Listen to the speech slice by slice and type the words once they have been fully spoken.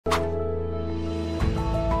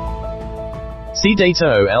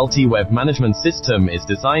CData OLT Web Management System is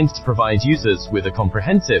designed to provide users with a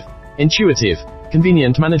comprehensive, intuitive,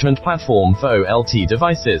 convenient management platform for OLT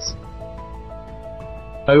devices.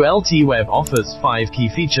 OLT Web offers 5 key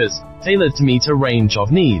features, tailored to meet a range of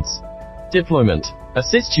needs. Deployment.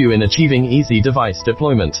 Assist you in achieving easy device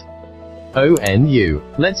deployment.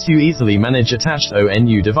 ONU. Lets you easily manage attached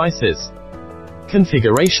ONU devices.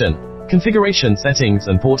 Configuration. Configuration settings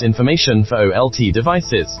and port information for OLT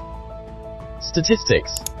devices.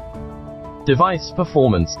 Statistics. Device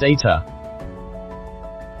performance data.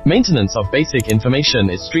 Maintenance of basic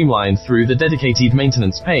information is streamlined through the dedicated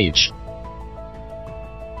maintenance page.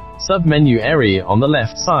 Sub-menu area on the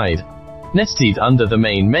left side, nested under the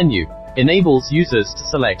main menu, enables users to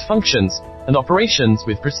select functions and operations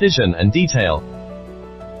with precision and detail.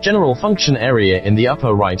 General function area in the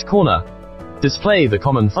upper right corner. Display the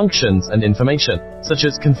common functions and information, such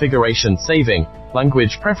as configuration saving,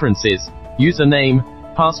 language preferences, username,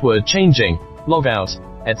 password changing, logout,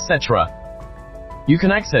 etc. You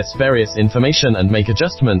can access various information and make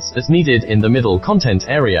adjustments as needed in the middle content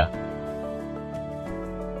area.